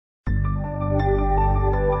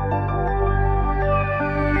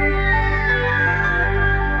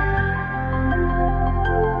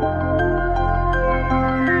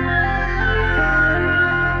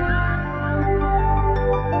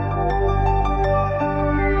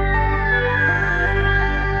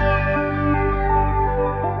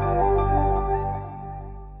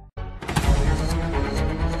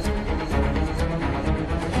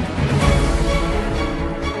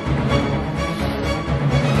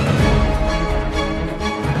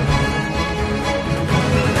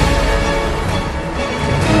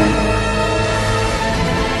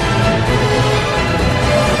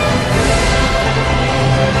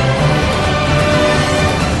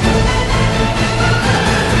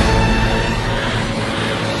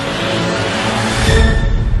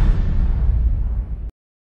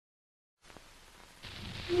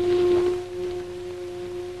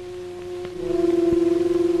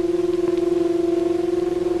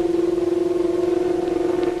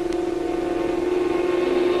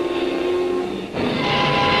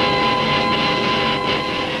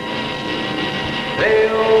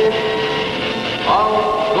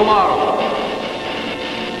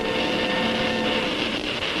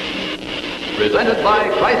Presented by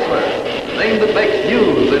Chrysler, the name that makes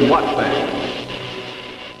news in watch fans.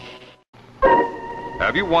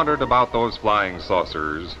 Have you wondered about those flying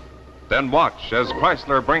saucers? Then watch as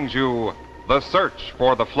Chrysler brings you The Search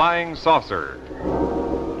for the Flying Saucer,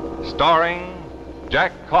 starring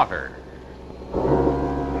Jack Cotter.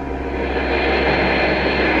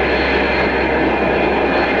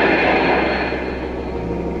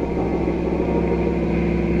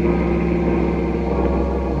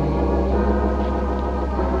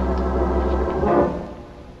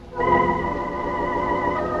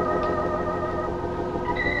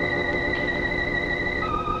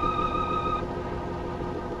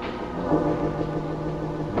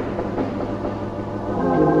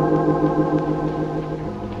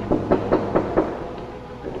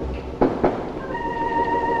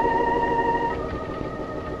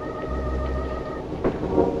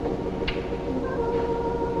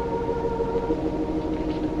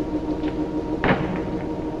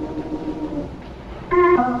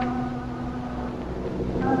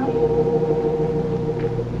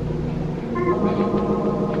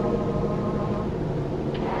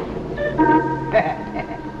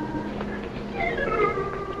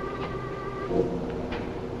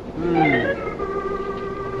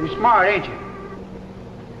 You're smart, ain't you?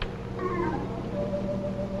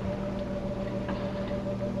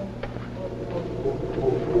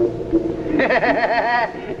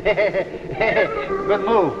 Good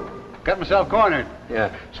move. Got myself cornered.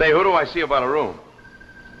 Yeah. Say, who do I see about a room?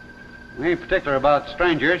 We ain't particular about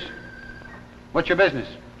strangers. What's your business?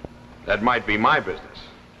 That might be my business.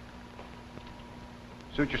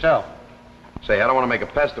 Suit yourself. Say, I don't want to make a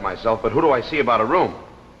pest of myself, but who do I see about a room?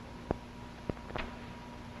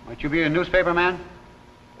 Might you be a newspaper man?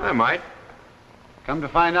 I might. Come to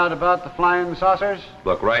find out about the flying saucers?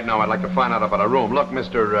 Look, right now I'd like to find out about a room. Look,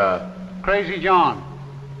 Mr. Crazy John.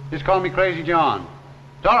 Just call me Crazy John.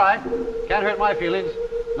 It's all right. Can't hurt my feelings.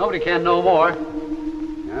 Nobody can no more.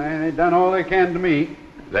 They done all they can to me.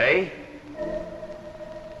 They?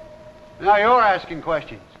 Now you're asking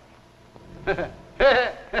questions. I'm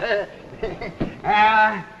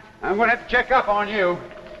going to have to check up on you.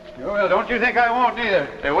 Well, don't you think I won't either.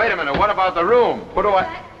 Hey, wait a minute. What about the room? Who do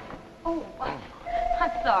I... Oh,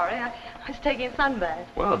 I'm sorry. I was taking a sunbath.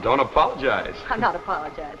 Well, don't apologize. I'm not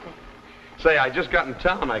apologizing. Say, I just got in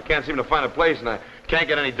town. I can't seem to find a place, and I can't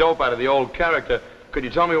get any dope out of the old character. Could you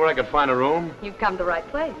tell me where I could find a room? You've come to the right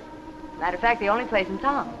place. Matter of fact, the only place in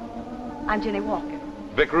town. I'm Ginny Walker.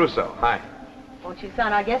 Vic Russo. Hi. Won't you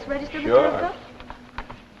sign our guest register, Sure. Mr. Russo?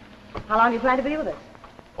 How long do you plan to be with us?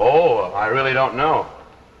 Oh, I really don't know.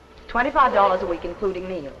 $25 a week, including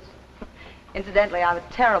meals. Incidentally, I'm a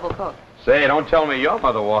terrible cook. Say, don't tell me you're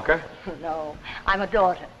Mother Walker. No, I'm a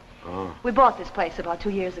daughter. Oh. We bought this place about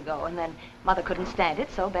 2 years ago, and then Mother couldn't stand it,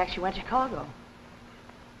 so back she went to Chicago.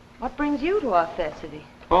 What brings you to our fair city?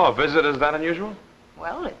 Oh, a visit, is that unusual?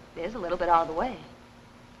 Well, it is a little bit out of the way.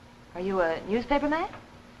 Are you a newspaper man?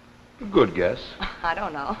 Good guess. I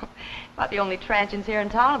don't know. About the only transients here in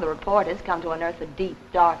town are the reporters come to unearth the deep,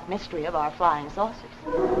 dark mystery of our flying saucers.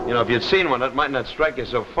 You know, if you'd seen one, it might not strike you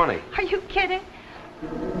so funny. Are you kidding?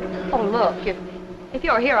 Oh, look, if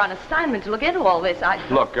you're here on assignment to look into all this,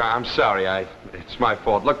 Look, I'm sorry. It's my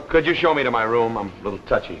fault. Look, could you show me to my room? I'm a little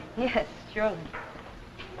touchy. Yes, surely.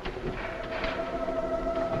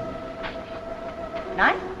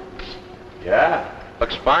 Nice? Yeah,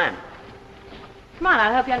 looks fine. Come on,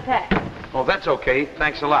 I'll help you unpack. Oh, that's okay.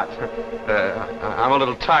 Thanks a lot. I'm a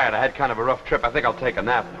little tired. I had kind of a rough trip. I think I'll take a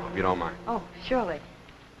nap now, if you don't mind. Oh, surely.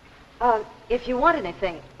 If you want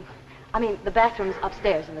anything, I mean, the bathroom's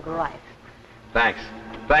upstairs in the garage. Thanks.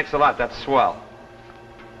 Thanks a lot. That's swell.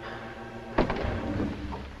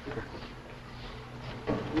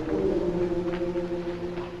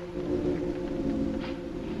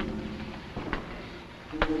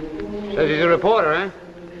 Says he's a reporter, eh?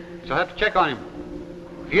 So I'll have to check on him.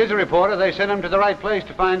 If he is a reporter, they send him to the right place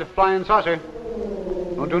to find a flying saucer.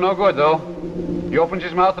 Don't do no good, though. He opens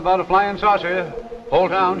his mouth about a flying saucer, whole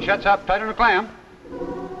town shuts up tighter than a clam.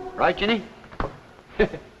 Right, Ginny?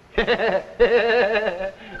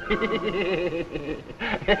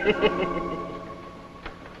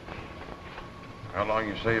 How long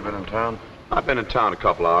you say you've been in town? I've been in town a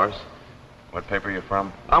couple hours. What paper you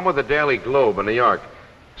from? I'm with the Daily Globe in New York.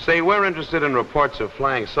 Say, we're interested in reports of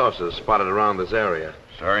flying saucers spotted around this area.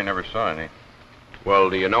 Sorry, never saw any. Well,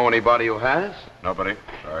 do you know anybody who has? Nobody?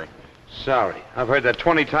 Sorry. Sorry. I've heard that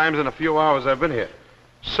 20 times in a few hours I've been here.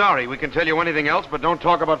 Sorry, we can tell you anything else, but don't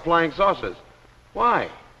talk about flying saucers. Why?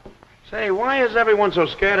 Say, why is everyone so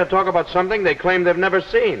scared to talk about something they claim they've never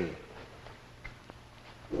seen?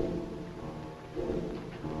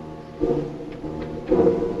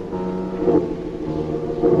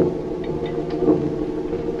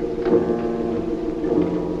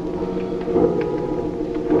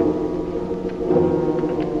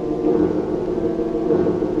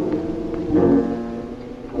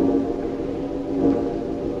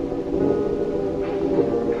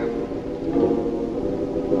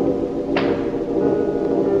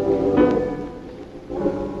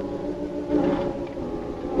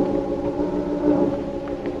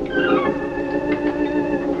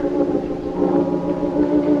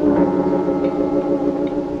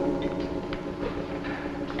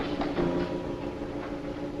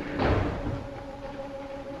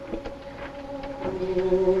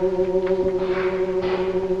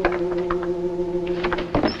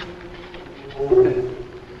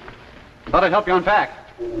 might help you unpack.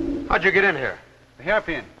 How'd you get in here? The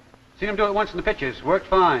hairpin. Seen him do it once in the pictures. Worked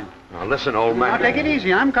fine. Now, listen, old man. Now, take it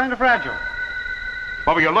easy. I'm kind of fragile.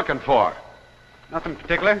 What were you looking for? Nothing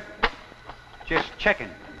particular. Just checking.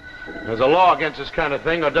 There's a law against this kind of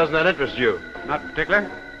thing, or doesn't that interest you? Not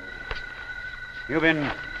particular. You've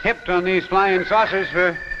been hipped on these flying saucers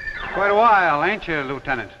for quite a while, ain't you,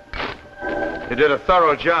 Lieutenant? You did a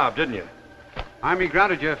thorough job, didn't you? Army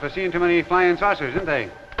grounded you for seeing too many flying saucers, didn't they?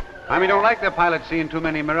 Army don't like the pilots seeing too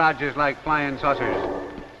many mirages like flying saucers.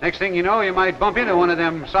 Next thing you know, you might bump into one of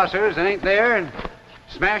them saucers that ain't there and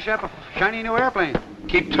smash up a shiny new airplane.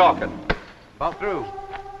 Keep talking. About through.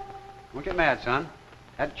 Don't get mad, son.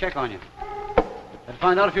 Had to check on you. Had to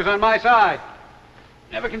find out if you was on my side.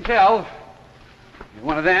 Never can tell if you're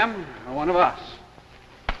one of them or one of us.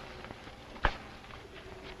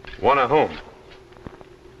 One of whom?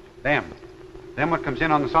 Them. Them what comes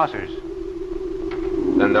in on the saucers.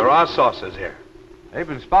 Then there are saucers here. They've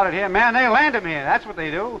been spotted here. Man, they land them here. That's what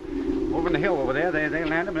they do. Over in the hill over there, they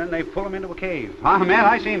land them and then they pull them into a cave. Ah, man,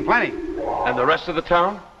 I seen plenty. And the rest of the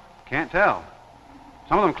town? Can't tell.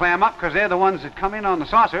 Some of them clam up because they're the ones that come in on the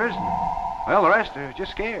saucers. Well, the rest are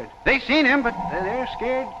just scared. They seen him, but they're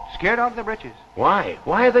scared. Scared out of their britches. Why?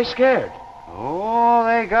 Why are they scared? Oh,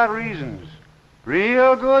 they got reasons.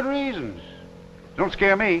 Real good reasons. Don't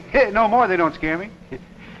scare me. No more they don't scare me.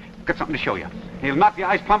 Got something to show you. He'll knock the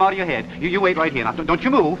eyes plumb out of your head. You wait right here. Now, don't you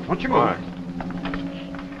move. Don't you move. All right.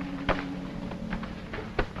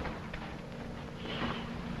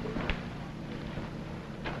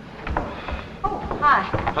 Oh, hi.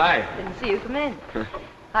 Hi. Didn't see you come in.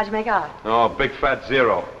 How'd you make out? Oh, big fat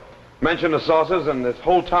zero. Mention the saucers and this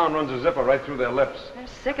whole town runs a zipper right through their lips. I'm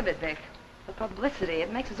sick of it, Vic. The publicity,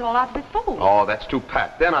 it makes us all out to be fools. Oh, that's too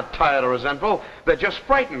pat. They're not tired or resentful. They're just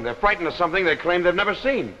frightened. They're frightened of something they claim they've never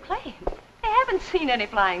seen. Claim? They haven't seen any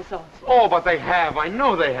flying saucers. Oh, but they have. I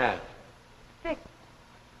know they have. Vic,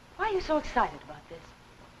 why are you so excited about this?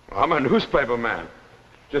 I'm a newspaper man.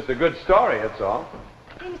 Just a good story, that's all.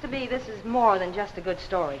 Seems to me this is more than just a good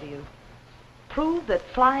story to you. Prove that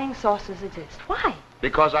flying saucers exist. Why?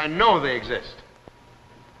 Because I know they exist.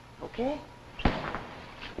 Okay.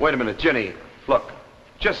 Wait a minute, Ginny. Look,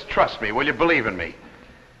 just trust me. Will you believe in me?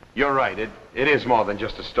 You're right. It is more than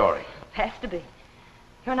just a story. Has to be.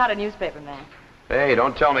 You're not a newspaper man. Hey,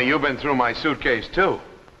 don't tell me you've been through my suitcase, too.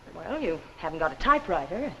 Well, you haven't got a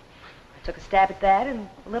typewriter. I took a stab at that, and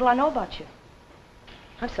a little I know about you.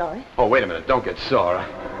 I'm sorry. Oh, wait a minute. Don't get sore.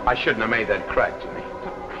 I shouldn't have made that crack, Ginny.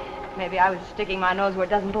 Maybe I was sticking my nose where it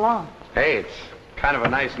doesn't belong. Hey, it's kind of a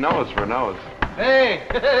nice nose for a nose. Hey!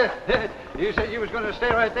 You said you was going to stay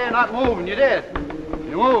right there, not move, and you did.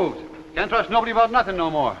 You moved. Can't trust nobody about nothing no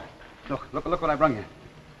more. Look what I brung you.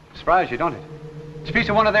 Surprised you, don't it? It's a piece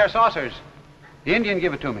of one of their saucers. The Indian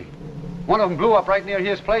gave it to me. One of them blew up right near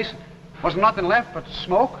his place. Wasn't nothing left but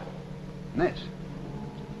smoke. And this.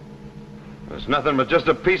 There's nothing but just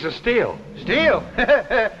a piece of steel. Steel?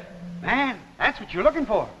 Man, that's what you're looking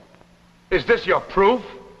for. Is this your proof?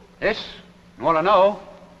 This? You want to know?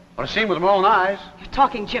 What I've seen with my own eyes. You're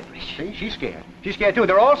talking gibberish. See, she's scared. She's scared, too.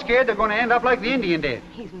 They're all scared they're going to end up like the Indian did.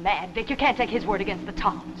 He's mad, Vic. You can't take his word against the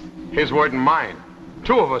town's. His word and mine.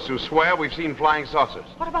 Two of us who swear we've seen flying saucers.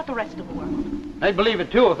 What about the rest of the world? They'd believe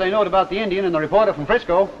it, too, if they knowed about the Indian and the reporter from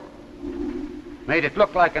Frisco. Made it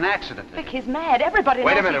look like an accident. Vic, he's mad. Everybody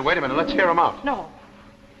Wait knows a minute, wait a minute. Let's hear him out. No.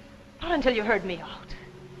 Not until you heard me out.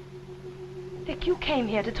 Vic, you came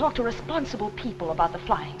here to talk to responsible people about the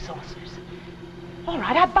flying saucers. All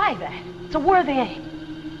right, I buy that. It's a worthy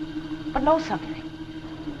aim. But know something.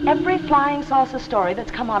 Every flying saucer story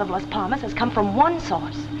that's come out of Las Palmas has come from one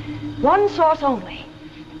source. One source only.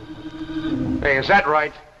 Hey, is that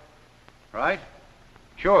right? Right?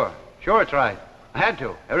 Sure it's right. I had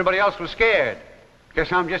to. Everybody else was scared.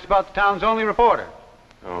 Guess I'm just about the town's only reporter.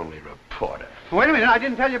 Only reporter. Wait a minute, I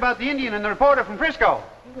didn't tell you about the Indian and the reporter from Frisco.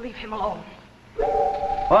 You leave him alone.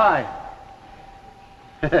 Why?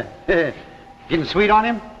 Getting sweet on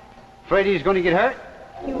him? Afraid he's going to get hurt?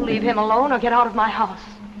 You leave him alone or get out of my house.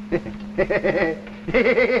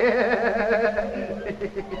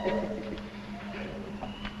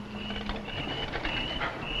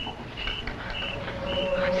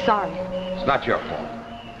 I'm sorry. It's not your fault.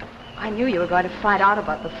 I knew you were going to find out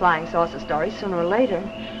about the flying saucer story sooner or later.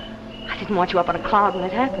 I didn't want you up on a cloud when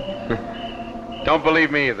it happened. Don't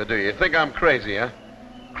believe me either, do you? Think I'm crazy, huh?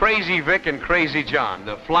 Crazy Vic and Crazy John,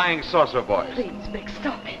 the flying saucer boys. Please, Vic,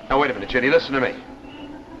 stop it. Now, wait a minute, Jenny. Listen to me.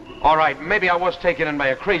 All right, maybe I was taken in by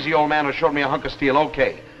a crazy old man who showed me a hunk of steel,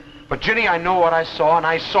 okay. But, Ginny, I know what I saw, and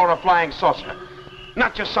I saw a flying saucer.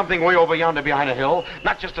 Not just something way over yonder behind a hill.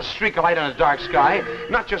 Not just a streak of light in a dark sky.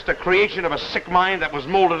 Not just a creation of a sick mind that was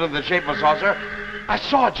molded into the shape of a saucer. I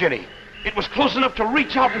saw it, Ginny. It was close enough to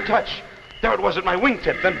reach out and touch. There it was at my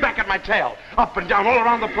wingtip, then back at my tail, up and down all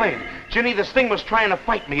around the plane. Ginny, this thing was trying to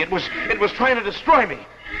fight me. It was trying to destroy me.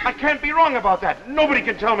 I can't be wrong about that. Nobody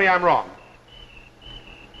can tell me I'm wrong.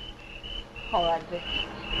 All right, Vic.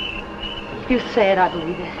 If you say it, I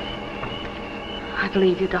believe it. I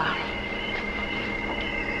believe you, darling.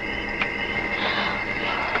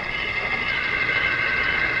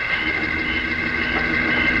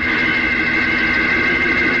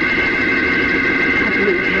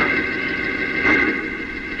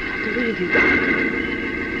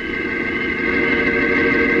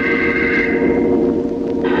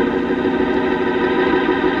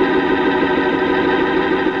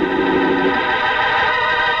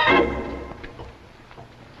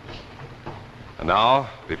 And now,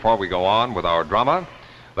 before we go on with our drama,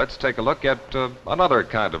 let's take a look at another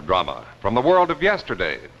kind of drama from the world of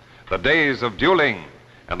yesterday, the days of dueling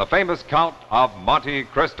and the famous Count of Monte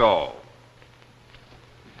Cristo.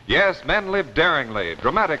 Yes, men lived daringly,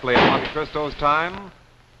 dramatically in Monte Cristo's time.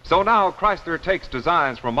 So now Chrysler takes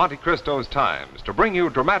designs from Monte Cristo's times to bring you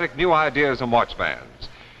dramatic new ideas and watch bands.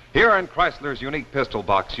 Here in Chrysler's unique pistol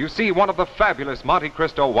box, you see one of the fabulous Monte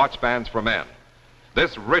Cristo watch bands for men.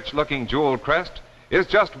 This rich-looking jeweled crest is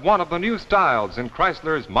just one of the new styles in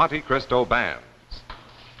Chrysler's Monte Cristo bands.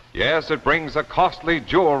 Yes, it brings a costly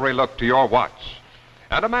jewelry look to your watch.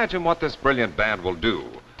 And imagine what this brilliant band will do,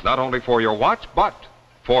 not only for your watch, but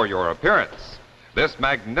for your appearance. This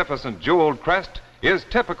magnificent jeweled crest is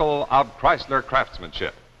typical of Chrysler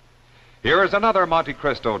craftsmanship. Here is another Monte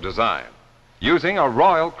Cristo design, using a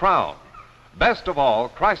royal crown. Best of all,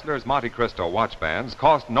 Chrysler's Monte Cristo watch bands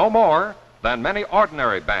cost no more than many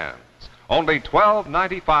ordinary bands, only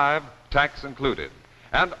 $12.95, tax included.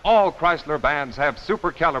 And all Chrysler bands have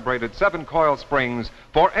super-calibrated 7-coil springs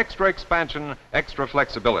for extra expansion, extra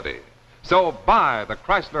flexibility. So buy the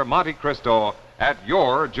Chrysler Monte Cristo at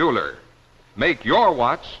your jeweler. Make your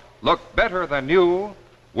watch look better than new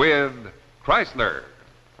with Chrysler.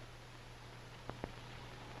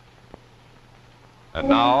 And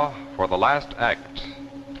now for the last act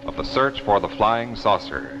of the search for the flying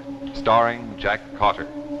saucer, starring Jack Cotter.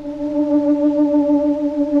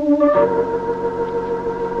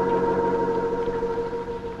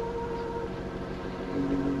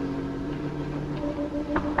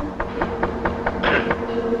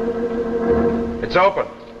 It's open.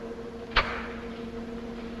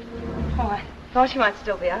 Oh, I thought you might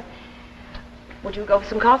still be up. Would you go for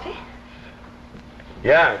some coffee?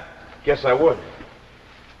 Yeah, guess I would.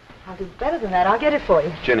 I'll do better than that. I'll get it for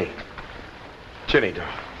you. Ginny,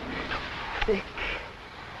 darling. Vic.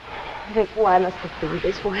 Vic, why must it be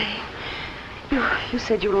this way? You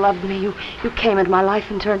said you loved me. You came into my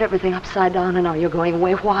life and turned everything upside down, and now you're going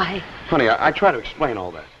away. Why? Honey, I try to explain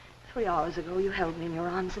all that. 3 hours ago, you held me in your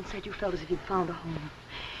arms and said you felt as if you'd found a home.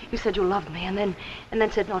 You said you loved me, and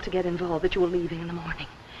then said not to get involved, that you were leaving in the morning.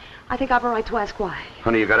 I think I've a right to ask why.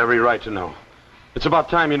 Honey, you got every right to know. It's about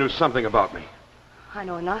time you knew something about me. I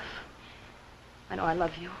know enough. I know I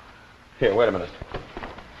love you. Here, wait a minute.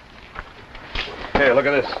 Here, look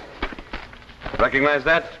at this. Recognize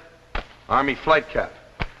that? Army flight cap.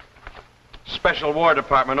 Special War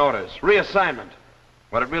Department orders. Reassignment.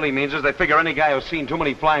 What it really means is they figure any guy who's seen too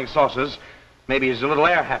many flying saucers, maybe he's a little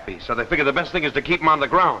air happy, so they figure the best thing is to keep him on the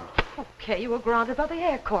ground. Okay, you were grounded by the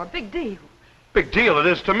Air Corps. Big deal. Big deal it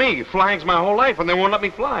is to me. Flying's my whole life, and they won't let me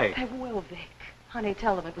fly. They will, Vic. Honey,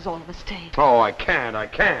 tell them it was all a mistake. Oh, I can't.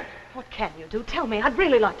 What can you do? Tell me. I'd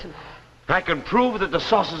really like to know. I can prove that the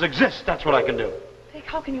saucers exist. That's what I can do. Vic,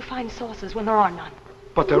 how can you find saucers when there are none?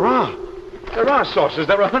 But there are. There are saucers.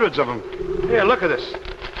 There are hundreds of them. Here, look at this.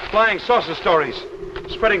 Flying saucer stories.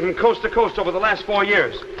 Spreading from coast to coast over the last 4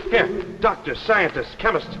 years. Here, doctors, scientists,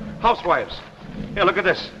 chemists, housewives. Here, look at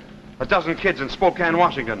this. 12 kids in Spokane,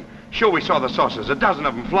 Washington. Sure, we saw the saucers. 12 of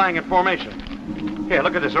them flying in formation. Here,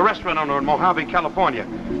 look at this. A restaurant owner in Mojave, California.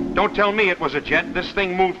 Don't tell me it was a jet. This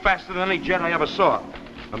thing moved faster than any jet I ever saw.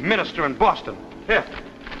 A minister in Boston. Here.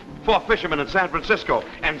 4 fishermen in San Francisco.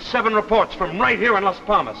 And 7 reports from right here in Las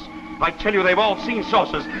Palmas. I tell you, they've all seen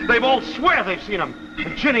saucers. They've all swear they've seen them.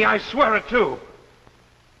 And Ginny, I swear it too.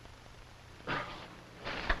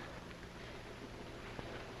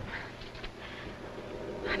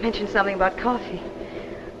 I mentioned something about coffee.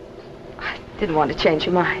 I didn't want to change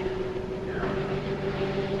your mind.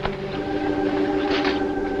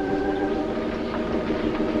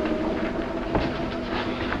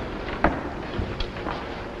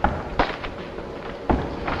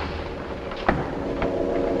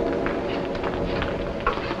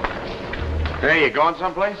 Hey, you going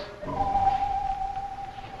someplace?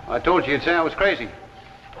 I told you you'd say I was crazy.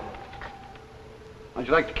 How'd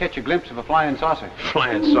you like to catch a glimpse of a flying saucer?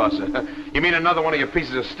 Flying saucer. You mean another one of your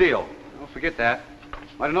pieces of steel? Don't forget that.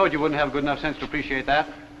 I'd have known you wouldn't have good enough sense to appreciate that.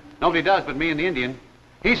 Nobody does but me and the Indian.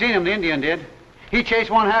 He seen him, the Indian did. He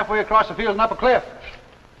chased one halfway across the field and up a cliff.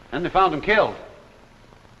 Then they found him killed.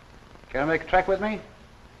 Care to make a trek with me?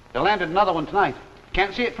 They landed another one tonight.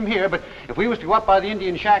 Can't see it from here, but if we was to go up by the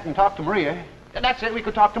Indian shack and talk to Maria, that's it, we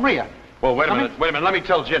could talk to Maria. Well, wait a minute. Let me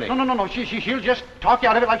tell Ginny. No. She'll just talk you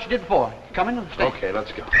out of it like she did before. Come in and stay. Okay,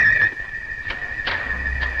 let's go.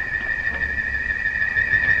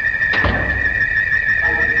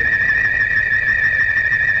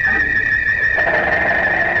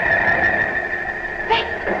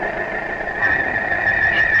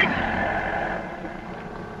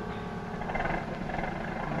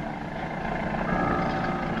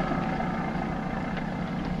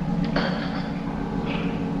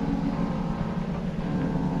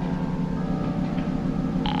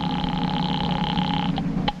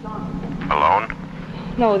 Alone?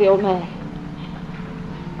 No, the old man.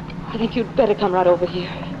 I think you'd better come right over here.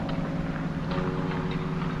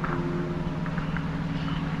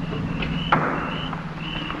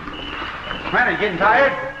 Man, are you getting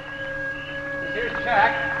tired? Here's the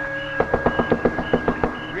shack.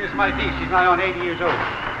 Maria's mighty deep. She's nigh on 80 years old.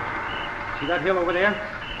 See that hill over there?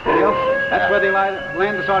 The hill? That's where they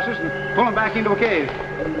land the saucers and pull them back into a cave.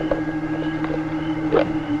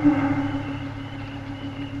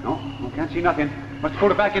 No, can't see nothing. Must have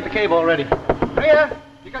pulled it back into the cave already. Maria,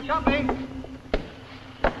 you got company?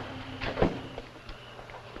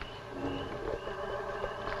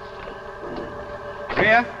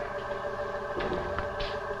 Maria?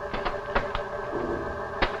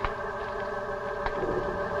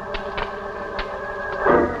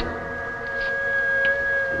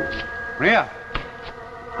 Maria.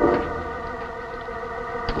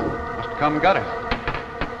 Must have come and got her.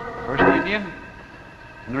 First the Indian,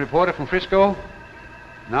 and the reporter from Frisco,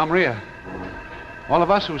 now Maria. All of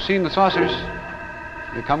us who've seen the saucers,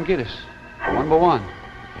 they come get us, one by one.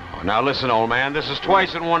 Oh, now listen, old man. This is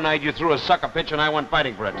twice in one night you threw a sucker pitch and I went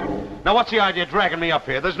fighting for it. Now what's the idea of dragging me up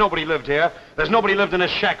here? There's nobody lived here. There's nobody lived in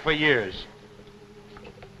this shack for years.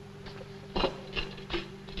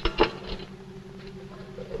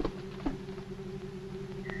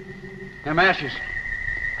 Them ashes.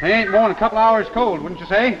 They ain't more than a couple hours cold, wouldn't you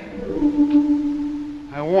say?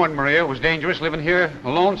 I warned Maria it was dangerous living here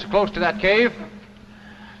alone so close to that cave.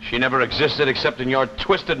 She never existed except in your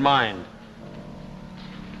twisted mind.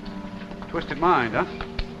 Twisted mind, huh?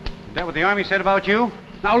 Is that what the Army said about you?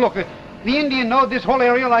 Now look, the Indian knowed this whole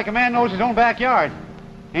area like a man knows his own backyard.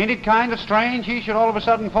 Ain't it kind of strange he should all of a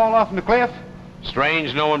sudden fall off from the cliff?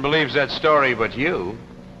 Strange no one believes that story but you.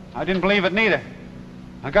 I didn't believe it neither.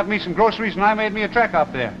 I got me some groceries and I made me a trek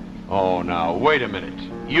up there. Oh, now, wait a minute.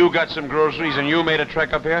 You got some groceries and you made a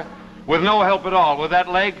trek up here? With no help at all, with that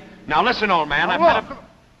leg? Now listen, old man, Now, I've look.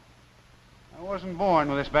 I wasn't born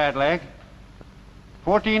with this bad leg.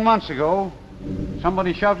 14 months ago,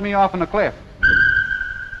 somebody shoved me off in a cliff.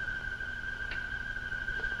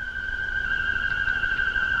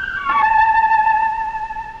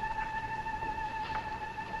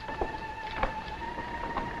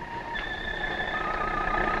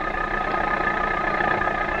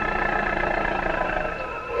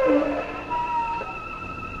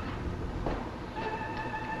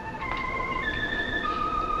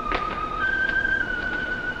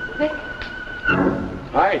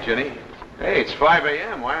 Hi, Jenny. Hey, it's 5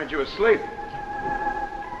 a.m. Why aren't you asleep?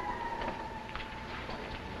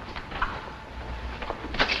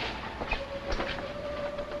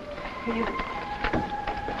 You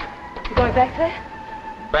going back there?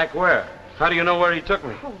 Back where? How do you know where he took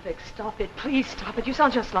me? Oh, Vic, stop it. Please stop it. You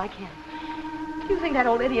sound just like him. Do you think that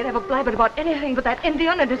old idiot ever blabbered about anything but that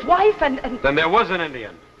Indian and his wife and... Then there was an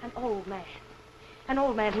Indian. An old man. An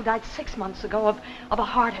old man who died 6 months ago of a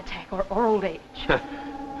heart attack or old age.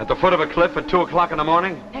 At the foot of a cliff at 2 o'clock in the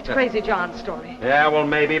morning? That's Crazy John's story. Yeah, well,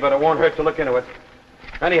 maybe, but it won't hurt to look into it.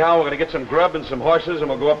 Anyhow, we're going to get some grub and some horses, and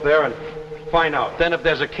we'll go up there and find out. Then if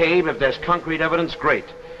there's a cave, if there's concrete evidence, great.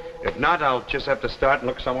 If not, I'll just have to start and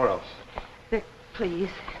look somewhere else. Vic, please.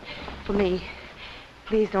 For me,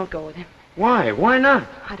 please don't go with him. Why? Why not?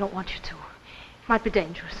 I don't want you to. It might be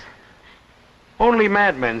dangerous. Only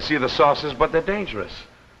madmen see the saucers, but they're dangerous.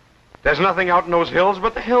 There's nothing out in those hills,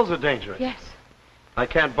 but the hills are dangerous. Yes. I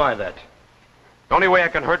can't buy that. The only way I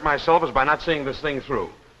can hurt myself is by not seeing this thing through.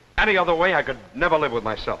 Any other way, I could never live with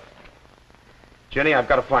myself. Jenny, I've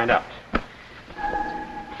got to find out.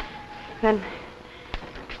 Then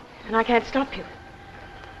I can't stop you.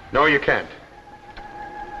 No, you can't.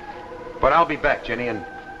 But I'll be back, Jenny, and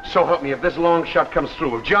so help me, if this long shot comes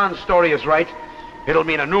through, if John's story is right, it'll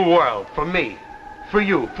mean a new world for me, for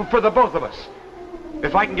you, for the both of us.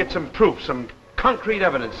 If I can get some proof, some concrete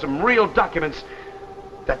evidence, some real documents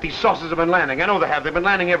that these saucers have been landing. I know they have. They've been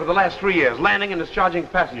landing here for the last 3 years, landing and discharging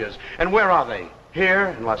passengers. And where are they?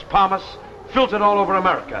 Here, in Las Palmas, filtered all over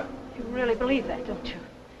America. You really believe that, don't you?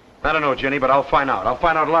 I don't know, Jenny, but I'll find out. I'll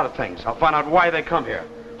find out a lot of things. I'll find out why they come here.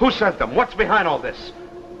 Who sent them? What's behind all this?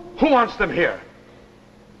 Who wants them here?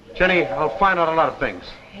 Jenny, I'll find out a lot of things.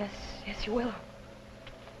 Yes, yes, you will.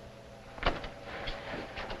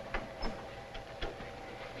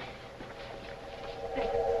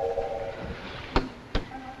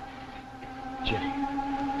 Jenny.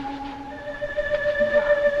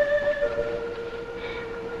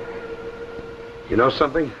 You know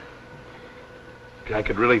something? I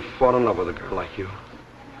could really fall in love with a girl like you.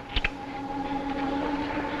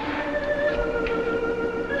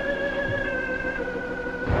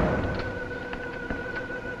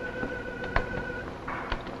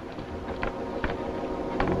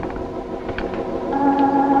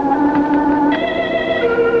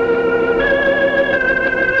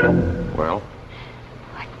 Well?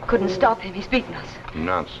 I couldn't stop him. He's beaten us.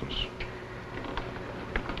 Nonsense.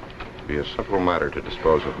 Be a simple matter to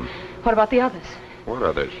dispose of them. What about the others? What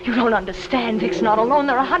others? You don't understand. Vic's not alone.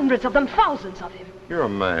 There are hundreds of them, thousands of him. You're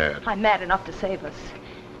mad. I'm mad enough to save us.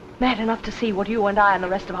 Mad enough to see what you and I and the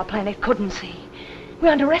rest of our planet couldn't see. We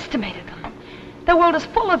underestimated them. Their world is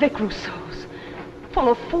full of Vic Rousseaus. Full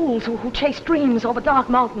of fools who chase dreams over dark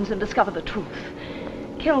mountains and discover the truth.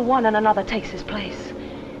 Kill one and another takes his place.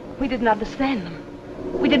 We didn't understand them.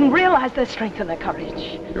 We didn't realize their strength and their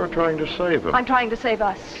courage. You're trying to save them. I'm trying to save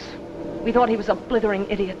us. We thought he was a blithering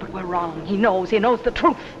idiot, but we're wrong. He knows the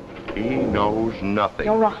truth. He knows nothing.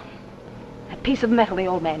 You're wrong. That piece of metal the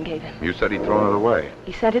old man gave him. You said he'd thrown it away.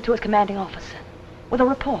 He sent it to his commanding officer with a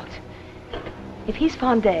report. If he's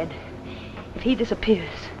found dead, if he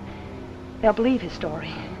disappears, they'll believe his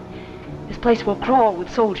story. This place will crawl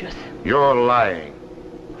with soldiers. You're lying.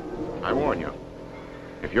 I warn you.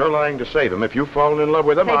 If you're lying to save him, if you've fallen in love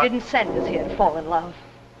with him, They didn't send us here to fall in love.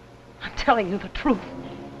 I'm telling you the truth.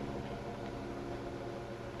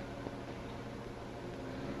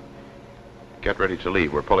 Get ready to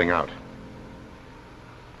leave. We're pulling out.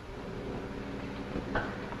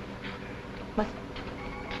 Must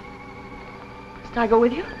I go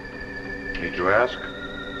with you? Need you ask?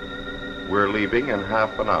 We're leaving in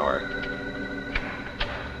half an hour.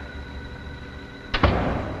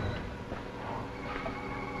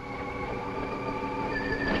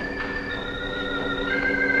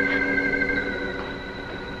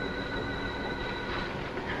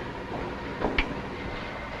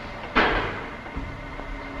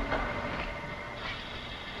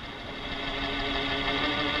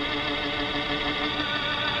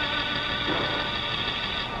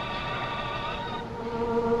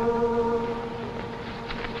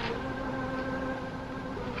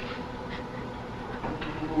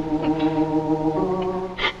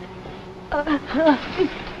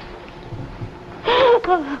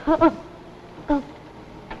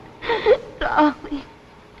 Darling,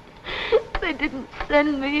 they didn't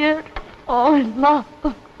send me here to fall in love.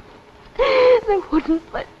 They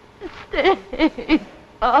wouldn't let me stay.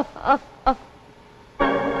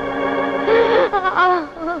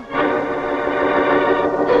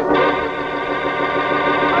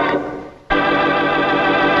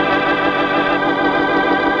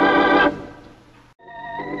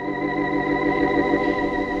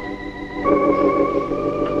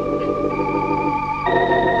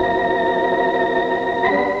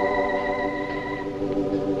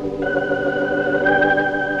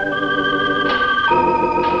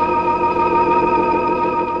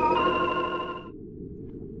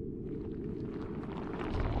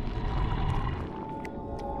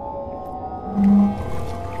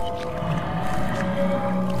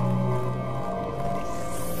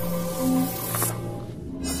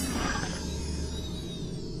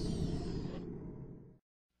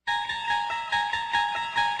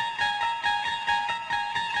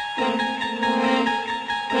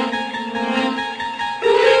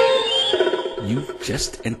 You've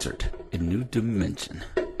just entered a new dimension.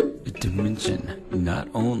 A dimension not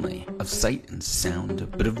only of sight and sound,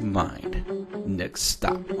 but of mind. Next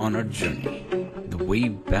stop on our journey, the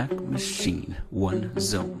Wayback Machine 1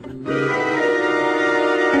 Zone.